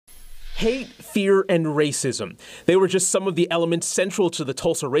Hate, fear, and racism. They were just some of the elements central to the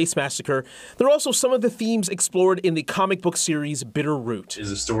Tulsa Race Massacre. They're also some of the themes explored in the comic book series Bitter Root.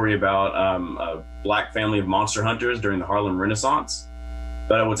 It's a story about a black family of monster hunters during the Harlem Renaissance.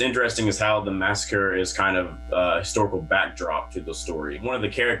 But what's interesting is how the massacre is kind of a historical backdrop to the story. One of the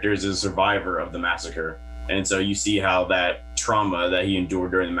characters is a survivor of the massacre. And so you see how that trauma that he endured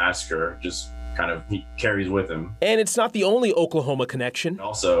during the massacre just kind of he carries with him. And it's not the only Oklahoma connection. It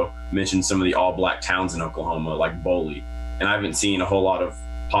also mentions some of the all-black towns in Oklahoma, like Boley. And I haven't seen a whole lot of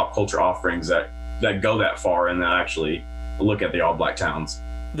pop culture offerings that go that far and that actually look at the all-black towns.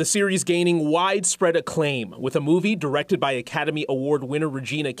 The series gaining widespread acclaim, with a movie directed by Academy Award winner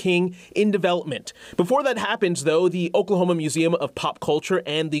Regina King in development. Before that happens, though, the Oklahoma Museum of Pop Culture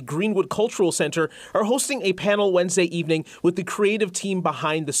and the Greenwood Cultural Center are hosting a panel Wednesday evening with the creative team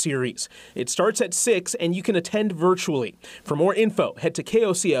behind the series. It starts at 6, and you can attend virtually. For more info, head to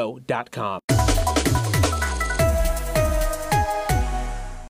KOCO.com.